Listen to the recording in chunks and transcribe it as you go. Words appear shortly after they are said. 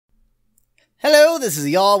Hello, this is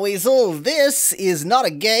Yahweasel. This is not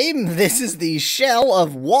a game, this is the shell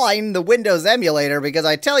of Wine, the Windows emulator, because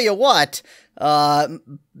I tell you what, The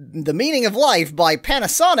Meaning of Life by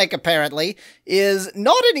Panasonic, apparently, is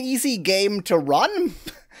not an easy game to run.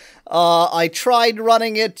 I tried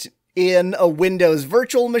running it in a Windows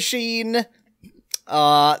virtual machine.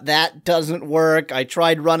 That doesn't work. I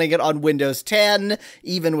tried running it on Windows 10,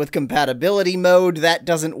 even with compatibility mode, that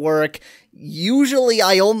doesn't work. Usually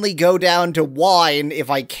I only go down to Wine if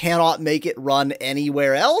I cannot make it run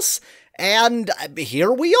anywhere else, and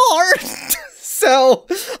here we are! So,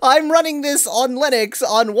 I'm running this on Linux,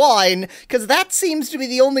 on Wine, because that seems to be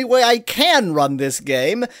the only way I can run this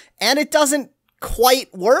game, and it doesn't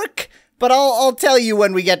quite work, but I'll tell you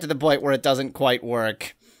when we get to the point where it doesn't quite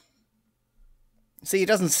work. See, it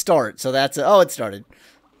doesn't start, so that's... Oh, it started.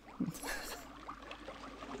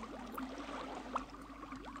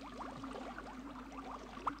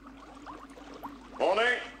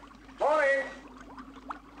 Morning! Morning!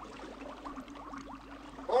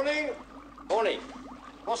 Morning! Morning!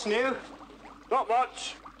 What's new? Not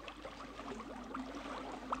much.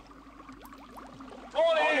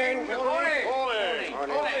 Morning! Morning!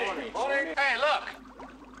 Morning! Hey, look!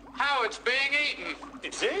 Howard's being eaten.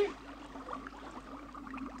 Is he?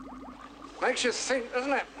 Makes you think,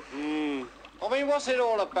 doesn't it? I mean, what's it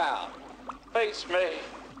all about? Beats me.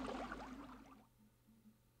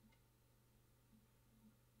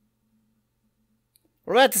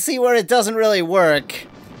 We're about to see where it doesn't really work.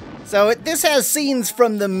 So this has scenes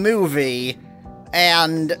from the movie,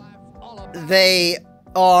 and they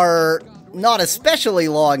are not especially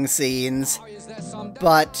long scenes,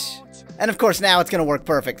 but... And of course now it's going to work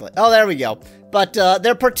perfectly. Oh, there we go. But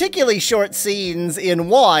they're particularly short scenes in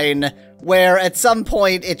Wine, where at some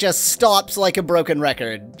point it just stops like a broken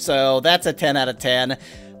record. So that's a 10 out of 10.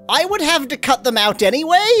 I would have to cut them out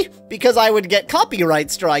anyway, because I would get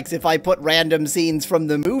copyright strikes if I put random scenes from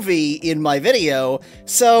the movie in my video,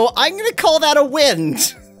 so I'm gonna call that a win.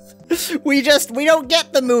 We don't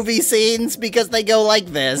get the movie scenes because they go like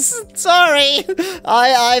this. Sorry!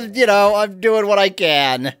 I'm doing what I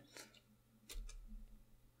can.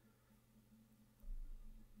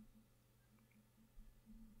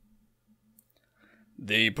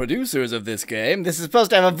 The producers of this game... This is supposed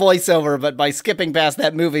to have a voiceover, but by skipping past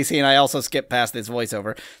that movie scene, I also skip past this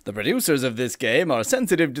voiceover. The producers of this game are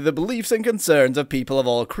sensitive to the beliefs and concerns of people of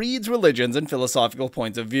all creeds, religions, and philosophical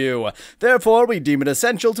points of view. Therefore, we deem it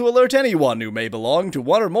essential to alert anyone who may belong to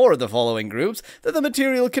one or more of the following groups that the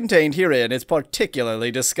material contained herein is particularly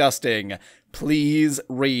disgusting. Please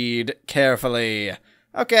read carefully.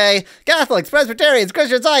 Okay, Catholics, Presbyterians,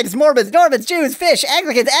 Christian Scientists, Mormons, Normans, Jews, Fish,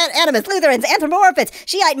 Anglicans, Animists, Lutherans, Anthropomorphists,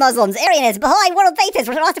 Shiite Muslims, Aryanists, Baha'i, World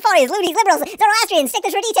Faithists, Rastafarians, Loonies, Liberals, Zoroastrians,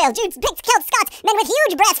 Sticklers for Details, Jews, Picts, Celts, Scots, men with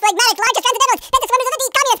huge breasts, phlegmatic, largest transcendentalists, Baptist members of the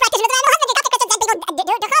deep, Communist practitioners of the animal husbandry, Coptic Christians, and people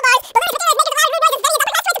to combines, but Presbyterians, makers of large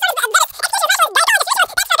read writers,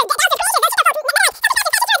 studies, upper class,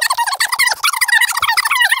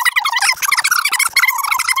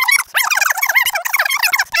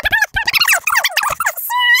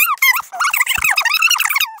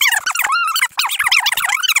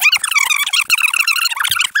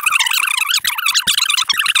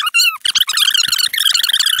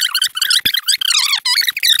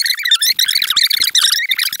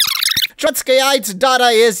 Trotskyites,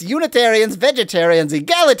 Dadaists, Unitarians, Vegetarians,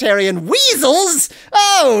 Egalitarian Weasels?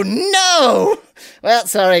 Oh no! Well,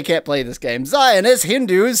 sorry, I can't play this game. Zionists,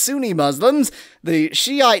 Hindus, Sunni Muslims, the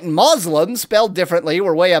Shiite Muslims, spelled differently,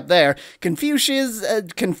 we're way up there, Confucianists,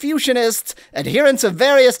 adherents of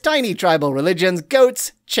various tiny tribal religions,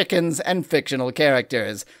 goats, chickens, and fictional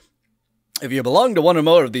characters. If you belong to one or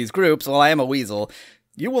more of these groups, well, I am a weasel,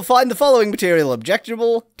 you will find the following material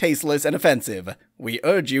objectionable, tasteless, and offensive. We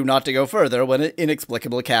urge you not to go further when an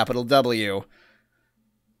inexplicable capital W.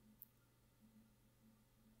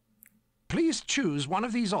 Please choose one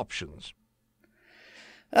of these options.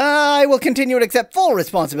 I will continue to accept full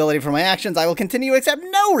responsibility for my actions. I will continue to accept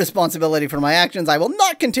no responsibility for my actions. I will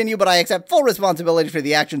not continue, but I accept full responsibility for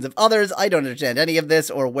the actions of others. I don't understand any of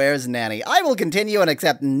this, or where's Nanny? I will continue and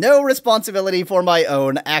accept no responsibility for my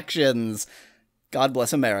own actions. God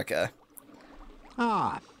bless America.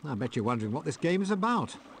 Ah, I bet you're wondering what this game is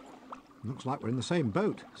about. Looks like we're in the same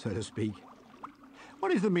boat, so to speak.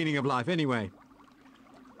 What is the meaning of life, anyway?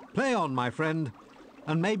 Play on, my friend,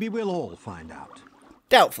 and maybe we'll all find out.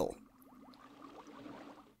 Doubtful.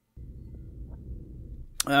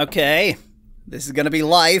 Okay, this is gonna be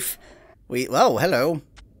life. Oh, hello.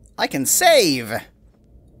 I can save.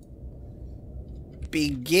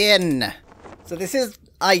 Begin. So this is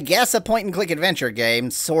I guess, a point-and-click adventure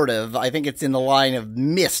game, sort of. I think it's in the line of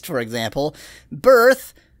Myst, for example.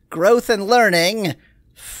 Birth, growth and learning,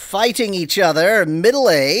 fighting each other, middle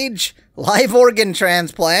age, live organ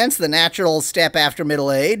transplants, the natural step after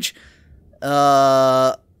middle age,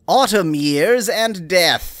 autumn years, and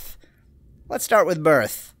death. Let's start with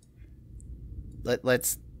birth.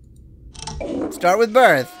 Let's start with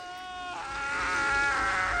birth.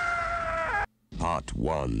 Part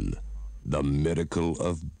 1. The Miracle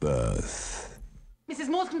of Birth. Mrs.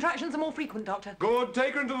 Moore's contractions are more frequent, Doctor. Good.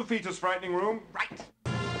 Take her into the fetus frightening room. Right.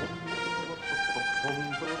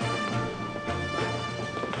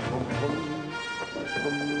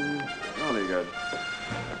 Jolly good.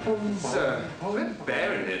 It's a bit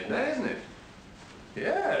bare in here today, isn't it?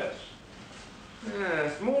 Yes.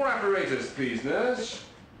 Yes, more apparatus, please, nurse.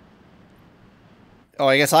 Oh,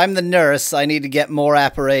 I guess I'm the nurse. I need to get more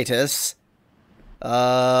apparatus.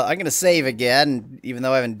 I'm gonna save again, even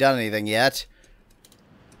though I haven't done anything yet.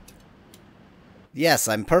 Yes,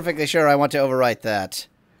 I'm perfectly sure I want to overwrite that.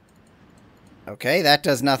 Okay, that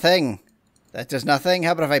does nothing. That does nothing.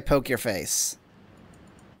 How about if I poke your face?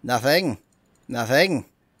 Nothing. Nothing.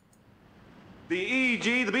 The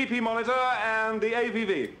EEG, the BP monitor, and the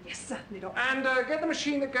APV. Yes, certainly, Doctor. And get the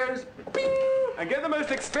machine that goes bing! And get the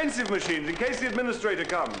most expensive machines in case the administrator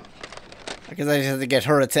comes. Because I just have to get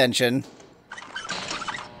her attention.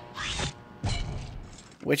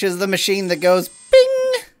 Which is the machine that goes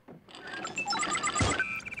bing!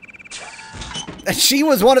 And she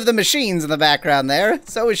was one of the machines in the background there.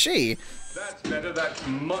 So is she. That's better, that's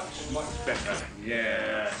much, much better.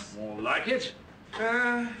 Yes, more like it.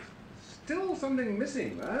 Still something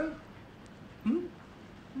missing, though.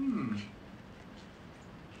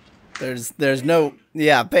 There's no...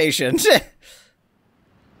 Yeah, patient. You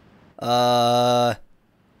Where's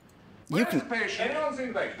can... the patient? Anyone's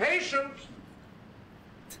in the patient?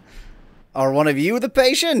 Are one of you the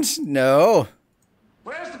patient? No.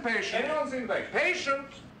 Where's the patient? Anyone's in the patient?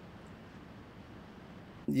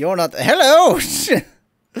 You're not the... Hello!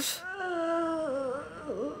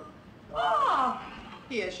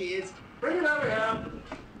 Here she is. Bring it over here.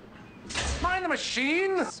 Mind the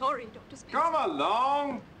machine. Sorry, Dr. Spence. Come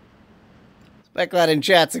along. Speclad in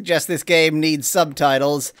chat suggests this game needs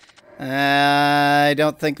subtitles. I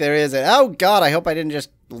don't think there is. Oh god, I hope I didn't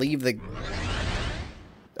just leave the...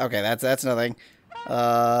 Okay, that's nothing.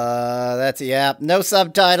 That's... Yeah, no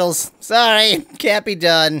subtitles. Sorry, can't be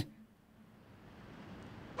done.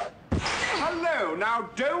 Hello. Now,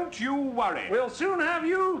 don't you worry. We'll soon have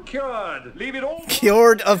you cured. Leave it all...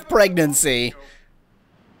 Cured of pregnancy.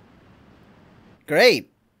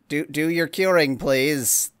 Great. Do your curing,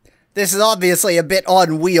 please. This is obviously a bit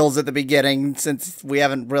on wheels at the beginning, since we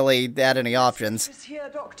haven't really had any options. She's here,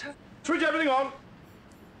 Doctor. Switch everything on.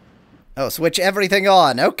 Oh, switch everything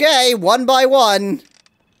on. Okay, one by one.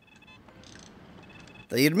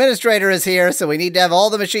 The administrator is here, so we need to have all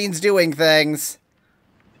the machines doing things.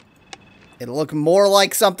 It'll look more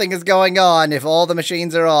like something is going on if all the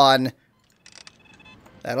machines are on.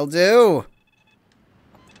 That'll do.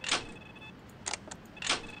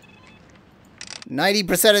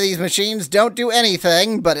 90% of these machines don't do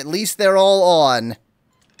anything, but at least they're all on.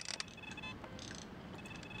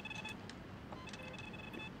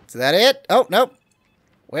 Is that it? Oh, nope.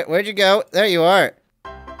 Where'd you go? There you are.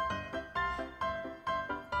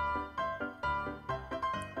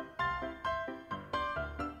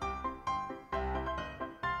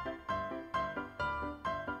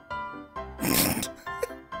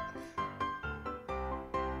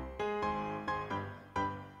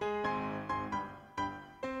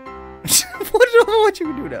 What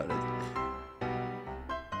you do nowadays?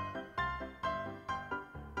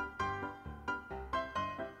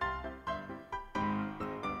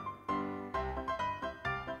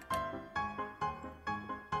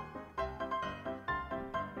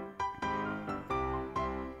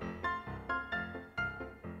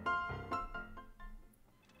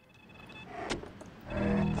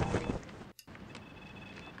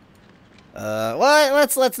 Well,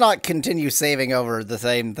 let's not continue saving over the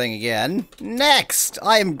same thing again. Next!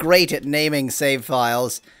 I am great at naming save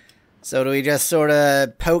files. So do we just sort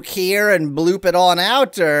of poke here and bloop it on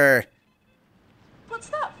out, or...? What's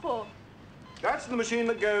that for? That's the machine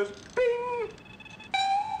that goes bing.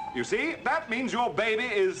 You see, that means your baby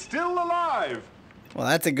is still alive. Well,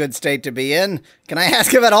 that's a good state to be in. Can I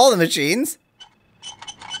ask about all the machines?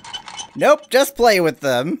 Nope, just play with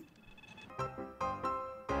them.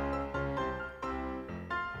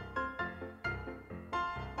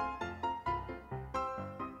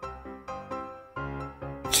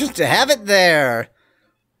 Just to have it there.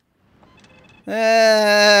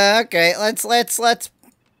 Okay, let's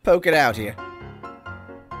poke it out here.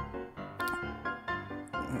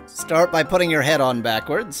 Start by putting your head on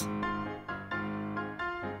backwards.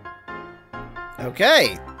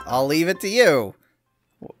 Okay, I'll leave it to you.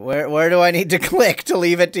 Where do I need to click to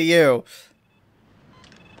leave it to you?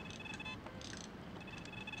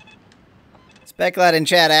 Specklad in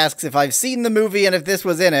chat asks if I've seen the movie and if this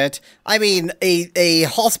was in it. I mean, a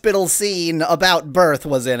hospital scene about birth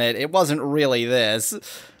was in it. It wasn't really this.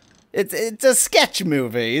 It's a sketch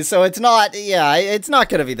movie, so it's not, yeah, it's not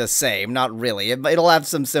gonna be the same, not really. It'll have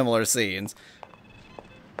some similar scenes.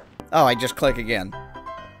 Oh, I just click again.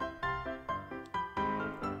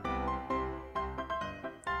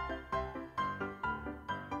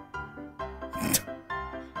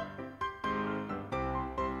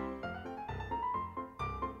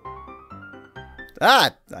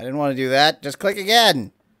 Ah, I didn't want to do that. Just click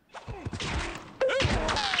again.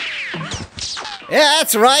 Yeah,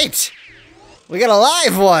 that's right. We got a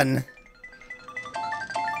live one.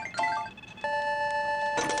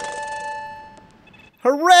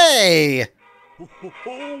 Hooray!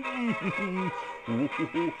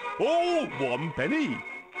 Oh, 1 penny.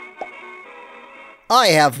 I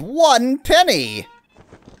have 1 penny.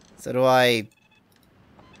 So do I...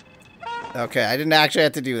 Okay, I didn't actually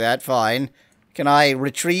have to do that. Fine. Can I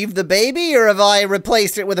retrieve the baby, or have I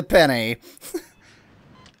replaced it with a penny?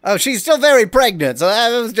 Oh, she's still very pregnant, so that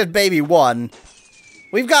was just baby 1.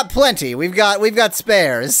 We've got plenty. We've got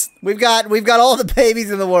spares. We've got all the babies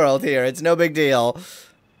in the world here. It's no big deal.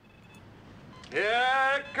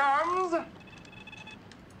 Here it comes.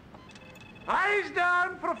 Eyes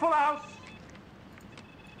down for a full house.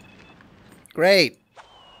 Great.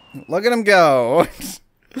 Look at him go.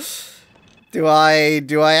 Do I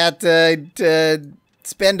have to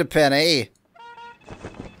spend a penny?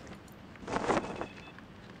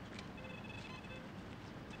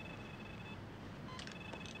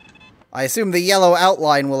 I assume the yellow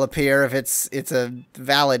outline will appear if it's a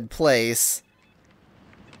valid place.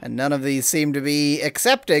 And none of these seem to be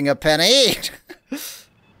accepting a penny.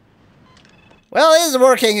 Well, it is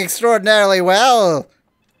working extraordinarily well.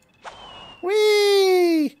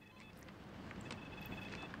 Whee!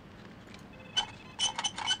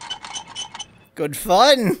 Good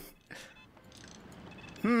fun.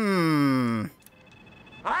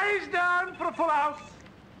 Eyes down for a full house.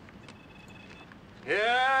 Here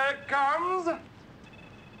it comes.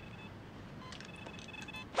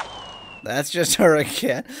 That's just her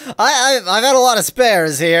again. I've had a lot of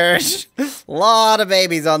spares here. A lot of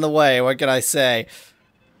babies on the way. What can I say?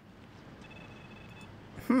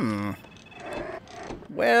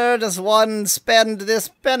 Where does one spend this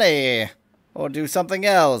penny? Or do something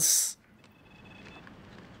else?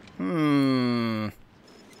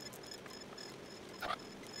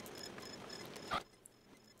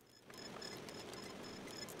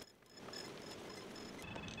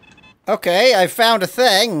 Okay, I found a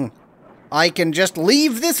thing. I can just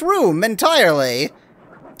leave this room entirely.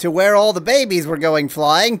 To where all the babies were going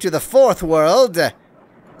flying, to the 4th world.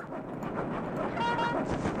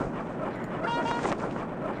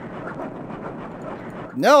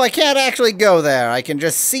 No, I can't actually go there. I can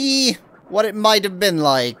just see what it might have been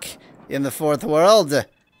like in the 4th world.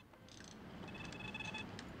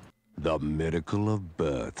 The Miracle of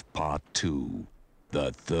Birth, Part 2.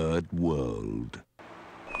 The Third World.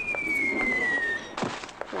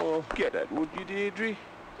 Oh, get that, would you, Deirdre?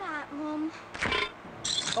 Right, Mum.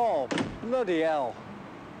 Oh, bloody hell.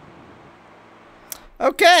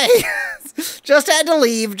 Okay. Just had to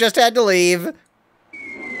leave, just had to leave.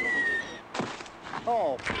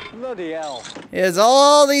 Oh, bloody hell. Here's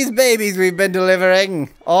all these babies we've been delivering.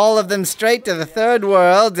 All of them straight to the 3rd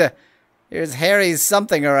world. Here's Harry's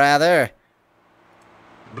something or other.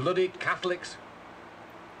 Bloody Catholics.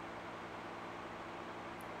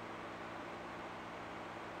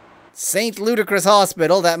 St. Ludicrous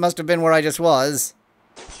Hospital, that must have been where I just was.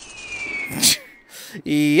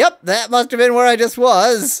 Yep, that must have been where I just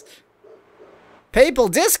was. Papal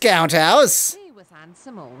Discount House. He was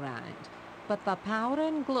handsome, all right. But the power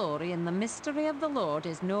and glory and the mystery of the Lord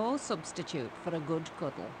is no substitute for a good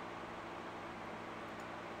cuddle.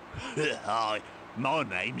 Hi, my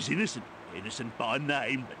name's Innocent. Innocent by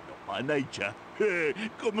name, but not by nature.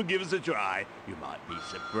 Come and give us a try. You might be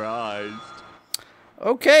surprised.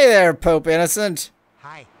 Okay there, Pope Innocent.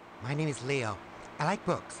 Hi, my name is Leo. I like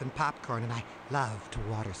books and popcorn, and I love to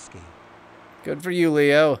water ski. Good for you,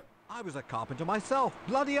 Leo. I was a carpenter myself.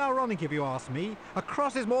 Bloody ironic if you ask me. A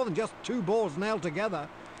cross is more than just 2 boards nailed together.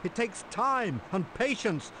 It takes time and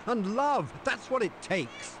patience and love. That's what it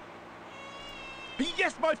takes.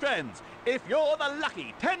 Yes, my friends, if you're the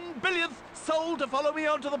lucky 10 billionth soul to follow me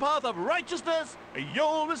onto the path of righteousness,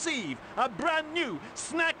 you'll receive a brand new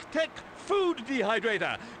Snack Tech food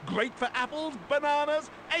dehydrator. Great for apples, bananas,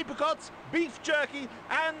 apricots, beef jerky,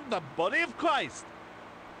 and the body of Christ.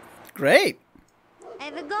 Great. I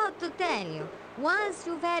forgot to tell you, once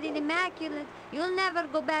you've had it immaculate, you'll never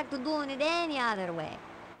go back to doing it any other way.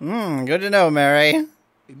 Good to know, Mary.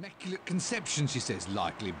 Immaculate conception, she says.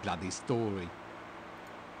 Likely bloody story.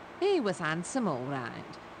 He was handsome, all right,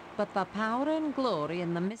 but the power and glory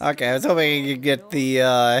in the mystery... Okay, I was hoping I could get the,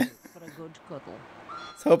 for a good cuddle.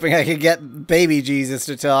 I was hoping I could get baby Jesus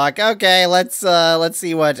to talk. Okay, let's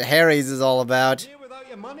see what Harry's is all about. Here without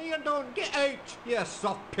your money and don't get out, you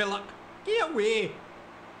soft pillock. Get away.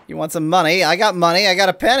 You want some money? I got money. I got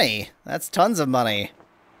a penny. That's tons of money.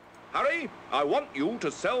 Harry, I want you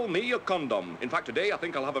to sell me a condom. In fact, today I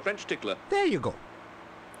think I'll have a French tickler. There you go.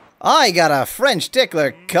 I got a French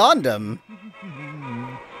tickler condom.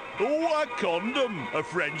 Oh, a condom, a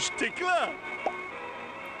French tickler.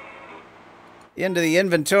 Into the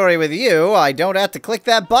inventory with you. I don't have to click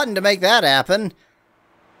that button to make that happen.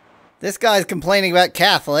 This guy's complaining about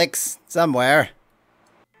Catholics somewhere.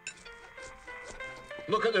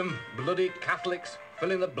 Look at them, bloody Catholics,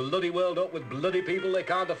 filling the bloody world up with bloody people they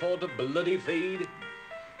can't afford to bloody feed.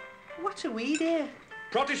 What are we, dear?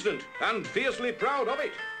 Protestant, and fiercely proud of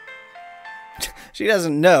it. She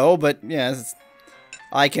doesn't know, but yes,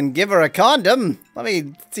 I can give her a condom. Let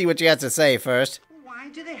me see what she has to say first. Why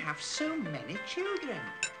do they have so many children?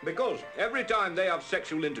 Because every time they have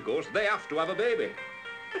sexual intercourse, they have to have a baby.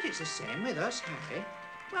 But it's the same with us, Harry.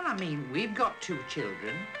 Well, I mean, we've got 2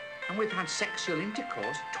 children, and we've had sexual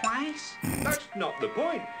intercourse twice. That's not the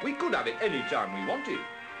point. We could have it any time we wanted.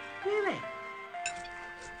 Really?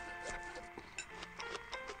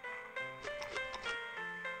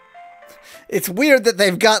 It's weird that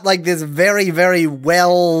they've got like this very, very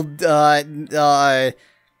well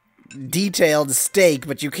detailed steak,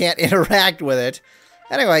 but you can't interact with it.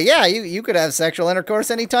 Anyway, yeah, you could have sexual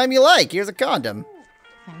intercourse anytime you like. Here's a condom.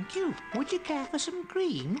 Thank you. Would you care for some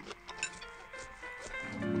cream?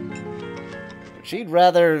 She'd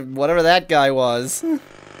rather whatever that guy was.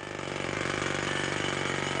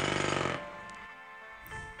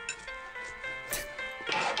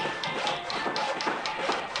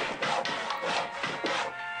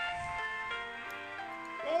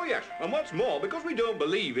 Oh, yes, and what's more, because we don't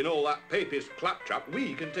believe in all that papist claptrap,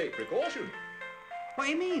 we can take precaution. What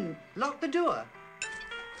do you mean? Lock the door?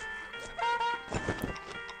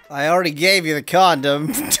 I already gave you the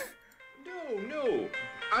condom. No.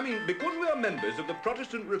 I mean, because we are members of the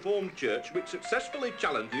Protestant Reformed Church, which successfully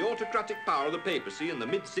challenged the autocratic power of the papacy in the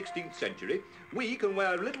mid-16th century, we can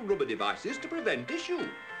wear little rubber devices to prevent issue.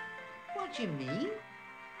 What do you mean?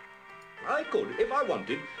 I could, if I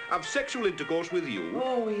wanted, have sexual intercourse with you.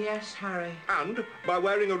 Oh, yes, Harry. And, by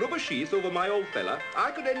wearing a rubber sheath over my old fella,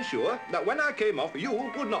 I could ensure that when I came off, you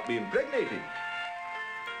would not be impregnated.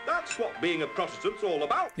 That's what being a Protestant's all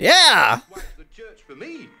about. Yeah! That's why it's the church for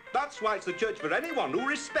me. That's why it's the church for anyone who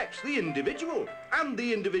respects the individual and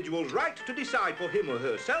the individual's right to decide for him or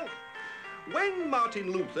herself. When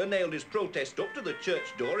Martin Luther nailed his protest up to the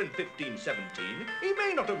church door in 1517, he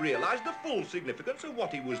may not have realised the full significance of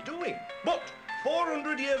what he was doing. But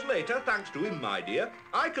 400 years later, thanks to him, my dear,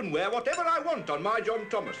 I can wear whatever I want on my John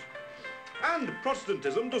Thomas. And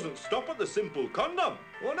Protestantism doesn't stop at the simple condom.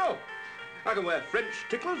 Oh, no. I can wear French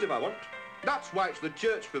ticklers if I want. That's why it's the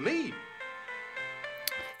church for me.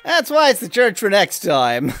 That's why it's the church for next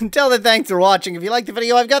time. Until then, thanks for watching. If you liked the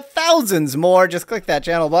video, I've got thousands more. Just click that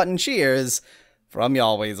channel button. Cheers from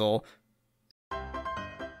Yahweasel.